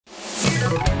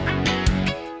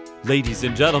Ladies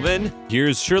and gentlemen,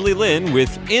 here's Shirley Lin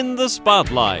with In the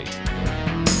Spotlight.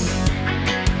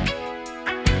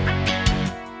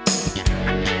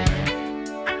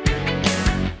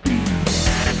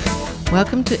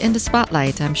 Welcome to In the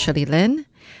Spotlight. I'm Shirley Lin.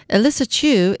 Elisa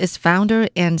Chiu is founder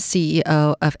and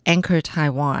CEO of Anchor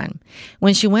Taiwan.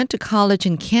 When she went to college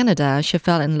in Canada, she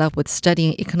fell in love with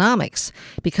studying economics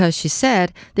because she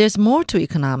said there's more to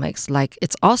economics, like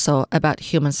it's also about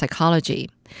human psychology.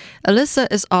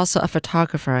 Elisa is also a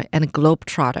photographer and a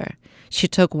globetrotter. She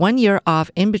took 1 year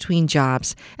off in between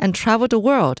jobs and traveled the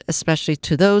world, especially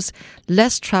to those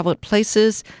less traveled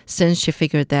places, since she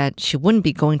figured that she wouldn't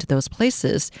be going to those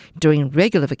places during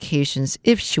regular vacations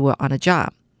if she were on a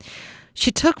job.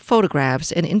 She took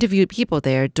photographs and interviewed people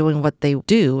there doing what they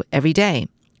do every day.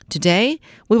 Today,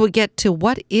 we will get to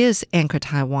what is Anchor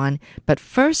Taiwan, but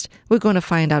first, we're going to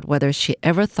find out whether she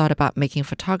ever thought about making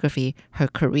photography her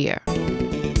career.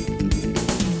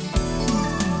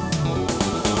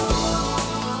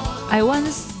 I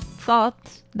once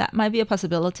thought that might be a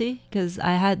possibility because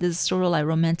I had this sort of like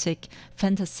romantic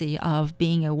fantasy of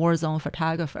being a war zone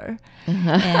photographer.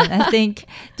 And I think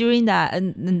during that,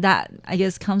 and that I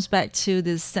guess comes back to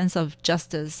this sense of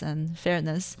justice and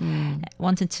fairness,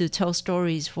 wanting to tell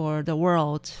stories for the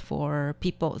world, for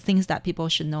people, things that people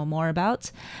should know more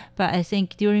about. But I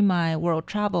think during my world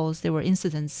travels, there were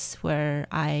incidents where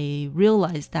I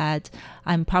realized that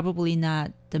I'm probably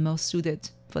not the most suited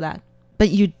for that. But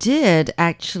you did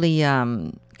actually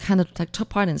kind of like took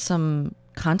part in some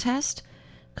contest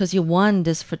because you won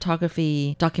this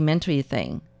photography documentary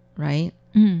thing, right?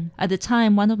 At the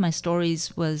time, one of my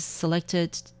stories was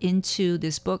selected into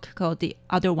this book called The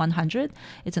Other 100.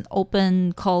 It's an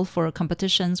open call for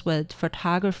competitions with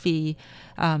photographers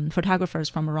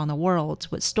from around the world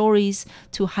with stories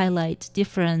to highlight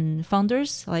different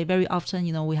founders. Like very often,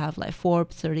 we have like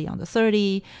Forbes 30 under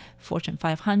 30, Fortune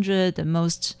 500,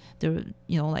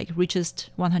 richest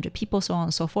 100 people, so on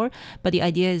and so forth. But the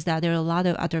idea is that there are a lot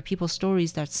of other people's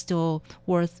stories that's still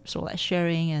worth sort of like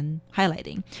sharing and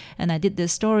highlighting. And I did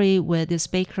this story with this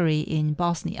bakery in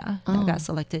Bosnia that got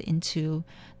selected into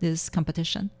this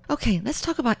competition. Okay, let's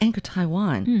talk about Anchor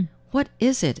Taiwan. What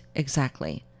is it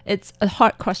exactly? It's a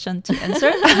hard question to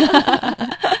answer.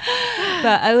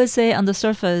 But I would say on the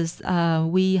surface,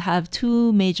 we have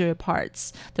two major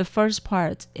parts. The first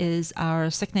part is our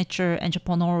signature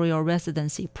entrepreneurial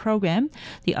residency program.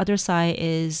 The other side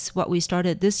is what we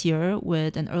started this year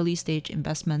with an early stage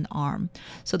investment arm.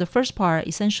 So the first part,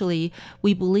 essentially,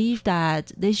 we believe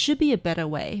that there should be a better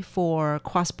way for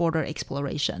cross-border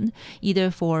exploration,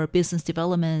 either for business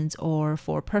development or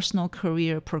for personal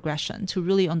career progression, to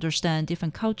really understand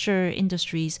different culture,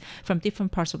 industries from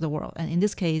different parts of the world. And in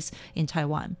this case, in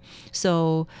Taiwan.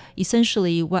 So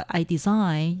essentially what I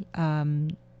designed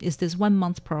is this 1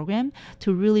 month program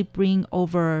to really bring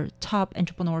over top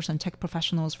entrepreneurs and tech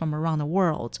professionals from around the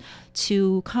world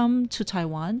to come to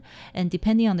Taiwan. And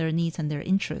depending on their needs and their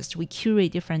interests, we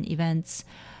curate different events,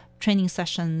 training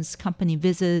sessions, company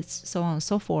visits, so on and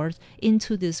so forth,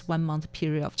 into this 1 month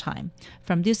period of time.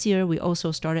 From this year, we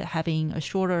also started having a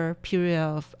shorter period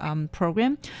of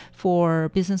program for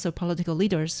business or political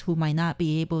leaders who might not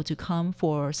be able to come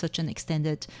for such an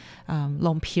extended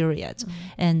long period.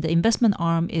 And the investment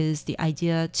arm is the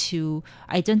idea to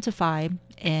identify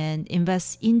and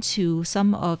invest into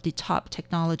some of the top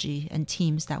technology and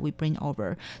teams that we bring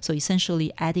over. So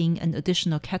essentially adding an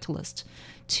additional catalyst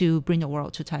to bring the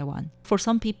world to Taiwan. For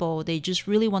some people, they just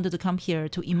really wanted to come here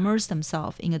to immerse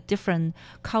themselves in a different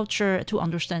culture, to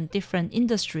understand different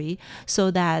industry,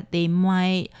 so that they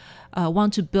might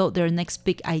want to build their next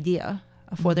big idea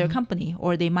for their company,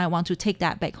 or they might want to take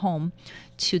that back home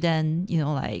to then,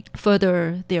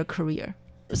 further their career.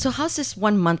 So how's this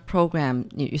 1 month program?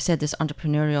 You said this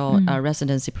entrepreneurial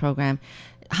residency program.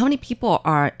 How many people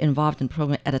are involved in the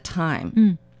program at a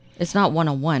time? It's not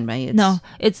one-on-one, right? No,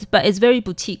 it's very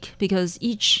boutique because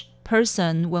each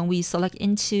person, when we select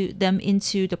into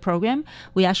the program,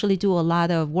 we actually do a lot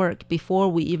of work before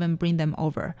we even bring them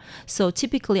over. So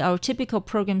typically, our typical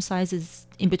program size is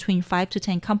in between 5 to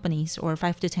 10 companies or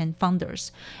 5 to 10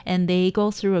 founders. And they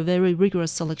go through a very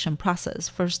rigorous selection process.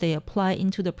 First, they apply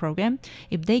into the program.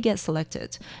 If they get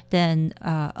selected, then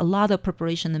a lot of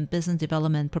preparation and business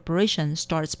development preparation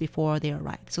starts before they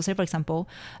arrive. So say, for example,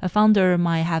 a founder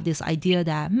might have this idea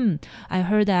that, I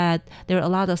heard that there are a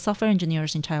lot of software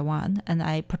engineers in Taiwan, and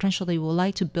I potentially would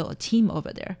like to build a team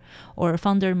over there. Or a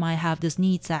founder might have this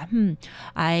needs that,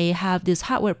 I have these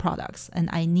hardware products, and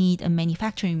I need a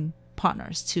manufacturing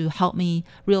partners to help me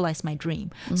realize my dream.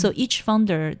 So each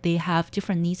founder, they have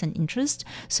different needs and interests.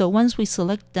 So once we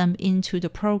select them into the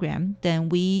program, then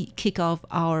we kick off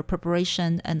our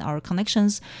preparation and our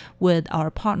connections with our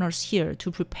partners here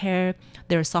to prepare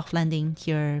their soft landing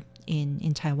here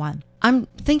in Taiwan. I'm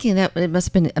thinking that it must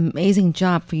have been an amazing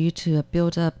job for you to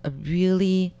build up a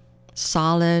really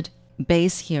solid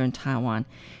base here in Taiwan,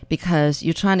 because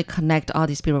you're trying to connect all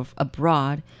these people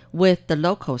abroad with the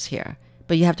locals here.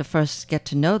 But you have to first get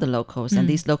to know the locals, and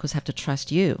these locals have to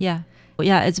trust you. Yeah.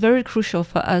 Yeah, it's very crucial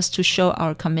for us to show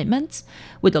our commitment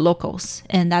with the locals.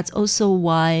 And that's also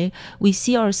why we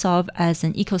see ourselves as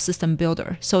an ecosystem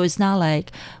builder. So it's not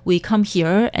like we come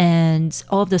here and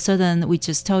all of a sudden we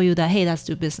just tell you that, hey, let's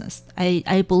do business.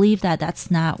 I believe that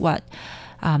that's not what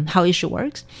how it should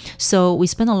work. So we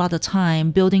spend a lot of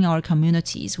time building our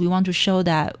communities. We want to show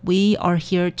that we are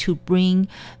here to bring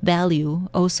value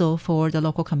also for the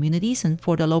local communities and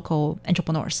for the local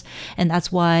entrepreneurs. And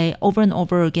that's why over and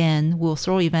over again, we'll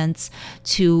throw events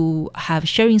to have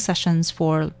sharing sessions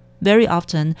for very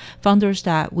often founders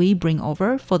that we bring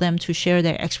over for them to share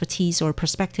their expertise or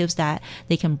perspectives that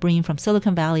they can bring from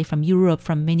Silicon Valley, from Europe,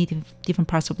 from many different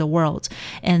parts of the world.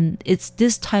 And it's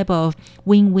this type of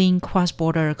win-win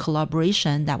cross-border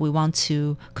collaboration that we want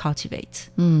to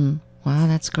cultivate. Wow,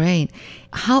 that's great.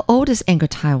 How old is Anchor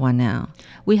Taiwan now?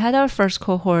 We had our first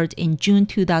cohort in June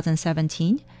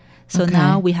 2017. So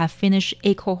now we have finished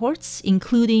 8 cohorts,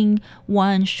 including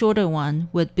one shorter one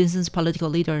with business political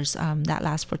leaders that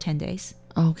lasts for 10 days.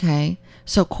 Okay.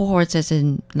 So cohorts as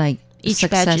in like each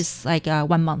batch is like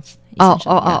 1 month.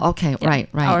 Okay. Yeah. Right.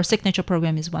 Our signature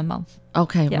program is 1 month.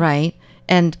 Okay, yeah. Right.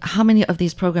 And how many of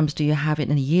these programs do you have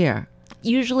in a year?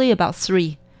 Usually about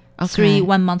 3. 3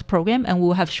 1-month program, and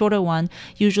we'll have shorter one,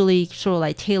 usually sort of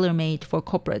like tailor-made for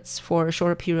corporates for a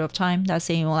shorter period of time. That's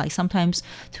saying like sometimes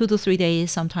 2 to 3 days,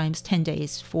 sometimes 10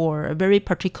 days for very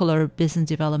particular business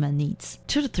development needs.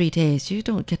 2 to 3 days. You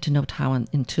don't get to know Taiwan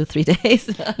in 2 or 3 days.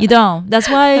 You don't. That's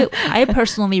why I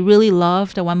personally really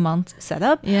love the 1-month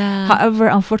setup. Yeah. However,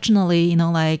 unfortunately,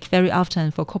 like very often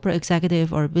for corporate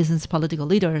executive or business political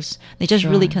leaders, they just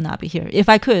really cannot be here. If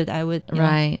I could, I would.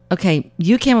 Right. Okay.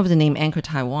 You came up with the name Anchor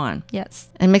Taiwan. Yes.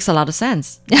 It makes a lot of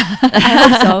sense.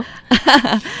 I hope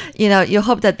so. You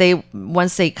hope that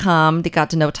once they come, they got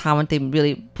to know Taiwan, they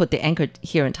really put the anchor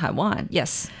here in Taiwan.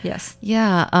 Yes.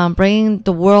 Yeah. Bringing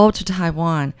the world to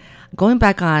Taiwan. Going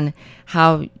back on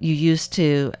how you used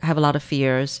to have a lot of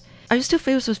fears. Are you still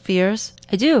faced with fears?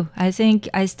 I do. I think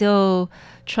I still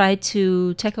try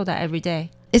to tackle that every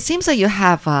day. It seems like you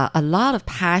have a lot of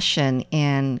passion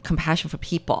and compassion for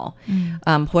people,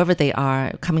 whoever they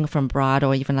are, coming from abroad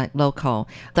or even like local.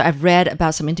 So I've read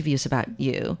about some interviews about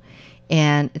you,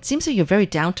 and it seems like you're a very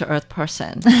down-to-earth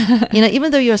person.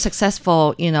 Even though you're a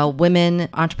successful, women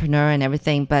entrepreneur and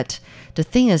everything, but the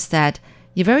thing is that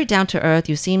you're very down to earth.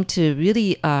 You seem to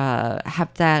really have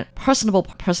that personable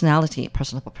personality.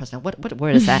 What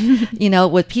word is that?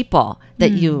 With people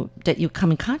that you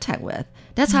come in contact with.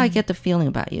 That's how I get the feeling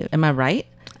about you. Am I right?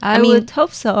 I would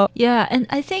hope so. Yeah, and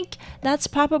I think that's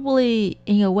probably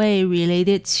in a way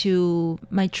related to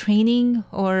my training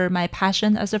or my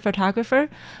passion as a photographer,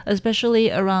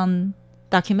 especially around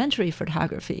documentary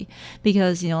photography.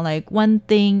 Because, like one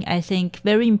thing I think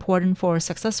very important for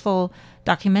successful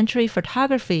documentary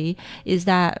photography is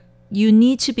that you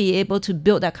need to be able to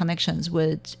build that connections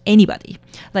with anybody.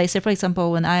 Like say, for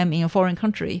example, when I am in a foreign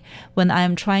country, when I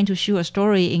am trying to shoot a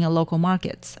story in a local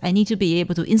market, I need to be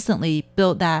able to instantly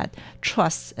build that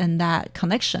trust and that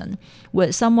connection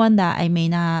with someone that I may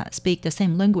not speak the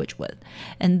same language with.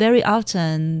 And very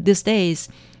often these days,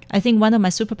 I think one of my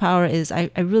superpower is I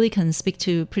really can speak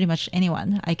to pretty much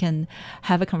anyone. I can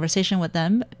have a conversation with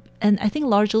them. And I think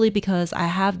largely because I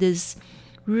have this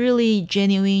really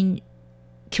genuine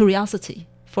curiosity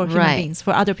for human beings,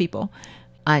 for other people.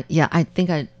 I think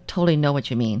I totally know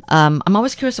what you mean. I'm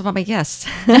always curious about my guests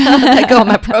that go on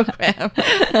my program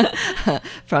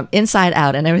from inside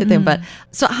out and everything. But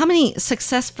so how many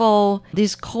successful,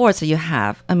 these cohorts that you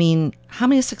have, how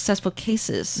many successful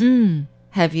cases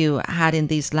have you had in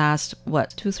these last,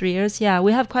 2-3 years? Yeah,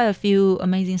 we have quite a few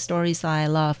amazing stories I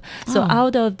love. So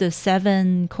out of the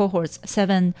 7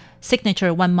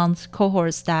 signature 1-month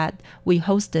cohorts that we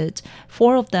hosted,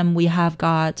 4 of them we have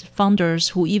got founders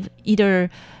who either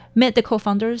met the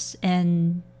co-founders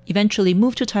and eventually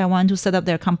moved to Taiwan to set up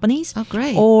their companies. Oh,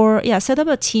 great. Or set up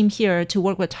a team here to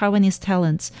work with Taiwanese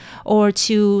talents, or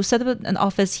to set up an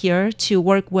office here to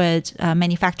work with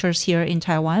manufacturers here in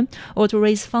Taiwan, or to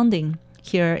raise funding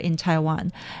here in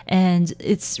Taiwan. And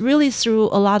it's really through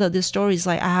a lot of these stories.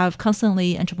 Like I have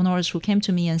constantly entrepreneurs who came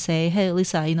to me and say, hey,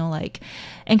 Lisa, like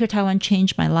Anchor Taiwan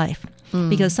changed my life.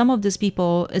 Because some of these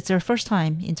people, it's their first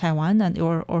time in Taiwan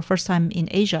or first time in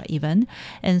Asia even.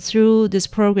 And through this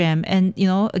program, and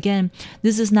again,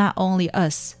 this is not only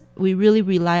us. We really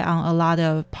rely on a lot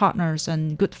of partners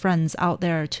and good friends out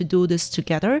there to do this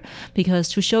together, because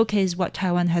to showcase what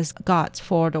Taiwan has got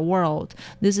for the world,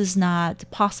 this is not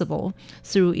possible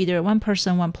through either one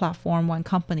person, one platform, one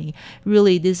company.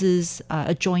 Really, this is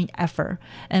a joint effort.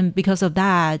 And because of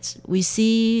that, we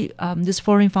see these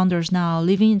foreign founders now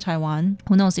living in Taiwan.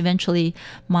 Who knows, eventually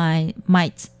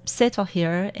might settle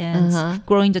here and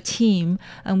growing the team.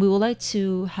 And we would like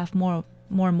to have more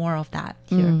and more of that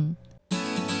here.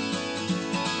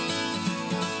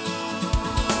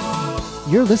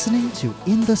 You're listening to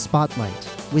In the Spotlight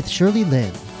with Shirley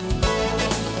Lin.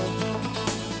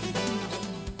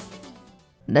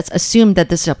 Let's assume that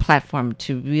this is a platform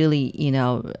to really,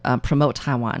 promote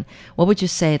Taiwan. What would you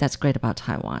say that's great about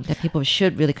Taiwan? That people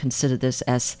should really consider this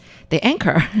as the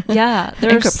anchor. Yeah,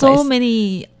 there are so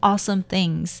many awesome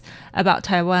things about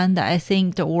Taiwan that I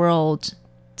think the world,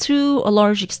 to a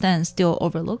large extent, still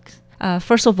overlooks.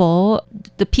 First of all,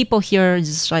 the people here is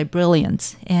just like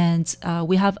brilliant, and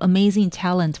we have amazing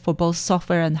talent for both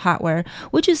software and hardware,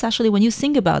 which is actually, when you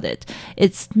think about it,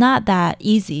 it's not that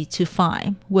easy to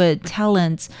find with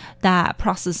talent that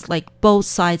process like both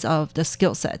sides of the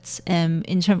skill sets. And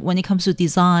when it comes to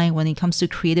design, when it comes to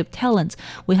creative talent,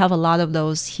 we have a lot of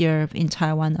those here in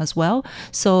Taiwan as well.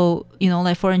 So,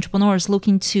 like for entrepreneurs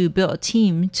looking to build a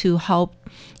team to help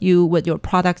you with your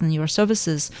products and your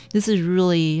services, this is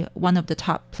really one of the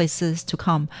top places to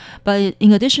come. But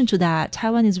in addition to that,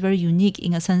 Taiwan is very unique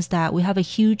in a sense that we have a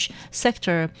huge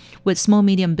sector with small,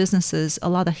 medium businesses, a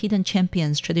lot of hidden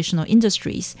champions, traditional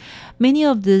industries. Many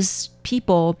of these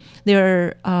people,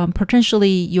 they're potentially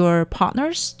your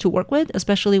partners to work with,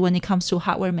 especially when it comes to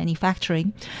hardware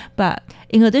manufacturing. But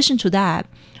in addition to that,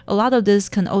 a lot of this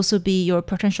can also be your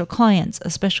potential clients,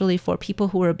 especially for people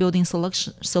who are building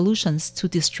solutions to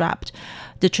disrupt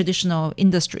the traditional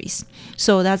industries.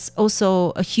 So that's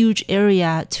also a huge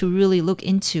area to really look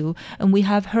into. And we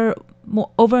have heard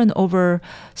over and over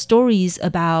stories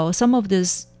about some of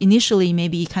this initially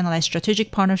maybe kind of like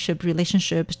strategic partnership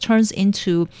relationships turns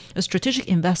into a strategic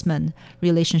investment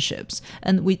relationships.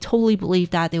 And we totally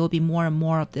believe that there will be more and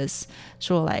more of this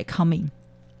sort of like coming.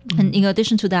 And in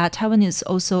addition to that, Taiwan is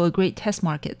also a great test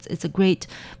market. It's a great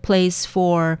place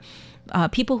for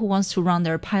people who wants to run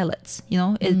their pilots.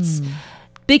 It's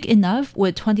big enough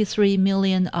with 23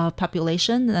 million of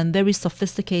population and very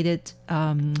sophisticated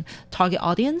target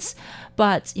audience,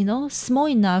 but small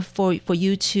enough for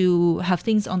you to have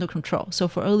things under control. So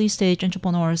for early stage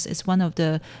entrepreneurs, it's one of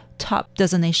the top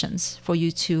designations for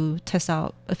you to test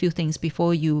out a few things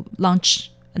before you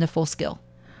launch in a full scale.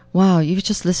 Wow, you've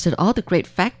just listed all the great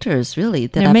factors, really,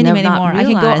 that there are I've many never more.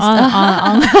 realized.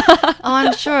 I can go on. Oh,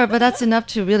 I'm sure, but that's enough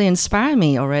to really inspire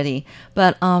me already.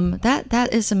 But that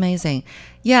is amazing.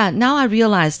 Yeah, now I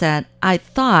realize that I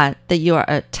thought that you are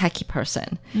a techie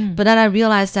person, but then I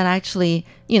realized that actually,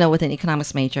 with an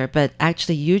economics major, but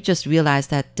actually you just realized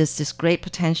that there's this great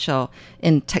potential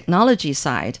in technology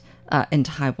side in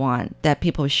Taiwan that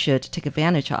people should take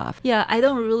advantage of. Yeah, I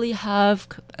don't really have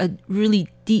a really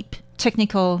deep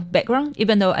technical background,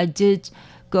 even though I did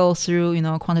go through,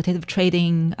 quantitative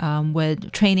trading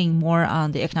with training more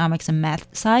on the economics and math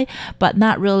side, but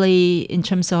not really in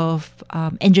terms of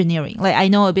engineering. Like I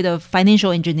know a bit of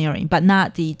financial engineering, but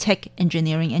not the tech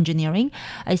engineering.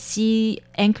 I see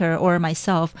Anchor or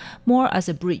myself more as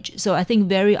a bridge. So I think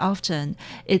very often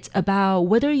it's about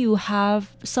whether you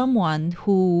have someone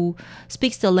who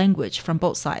speaks the language from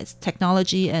both sides,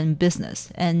 technology and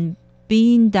business, and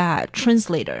being that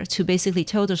translator to basically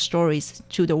tell the stories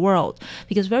to the world.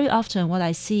 Because very often what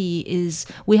I see is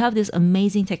we have this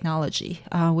amazing technology.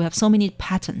 We have so many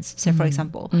patents, say for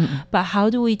example. But how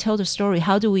do we tell the story?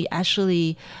 How do we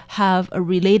actually have a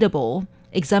relatable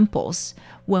examples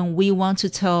when we want to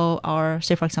tell our,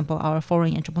 say for example, our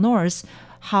foreign entrepreneurs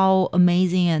how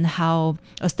amazing and how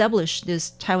established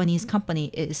this Taiwanese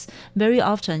company is? Very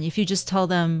often, if you just tell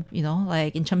them,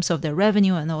 like in terms of their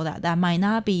revenue and all that, that might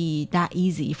not be that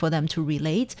easy for them to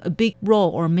relate. A big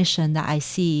role or mission that I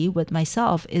see with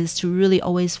myself is to really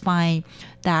always find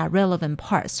that relevant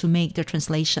parts to make the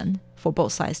translation for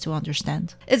both sides to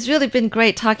understand. It's really been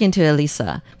great talking to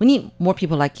Elisa. We need more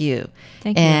people like you.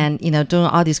 Thank you. And, doing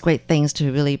all these great things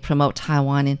to really promote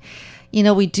Taiwan. And,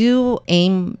 we do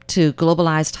aim to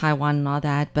globalize Taiwan and all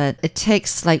that, but it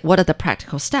takes what are the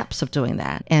practical steps of doing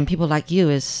that? And people like you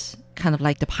is kind of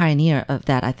like the pioneer of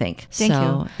that, I think. Thank so,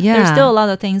 you. Yeah. There's still a lot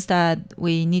of things that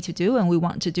we need to do and we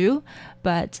want to do,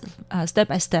 but step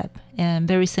by step. And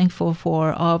very thankful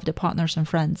for all of the partners and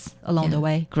friends along the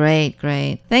way. Great.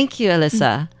 Thank you,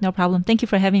 Elisa. No problem. Thank you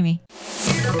for having me.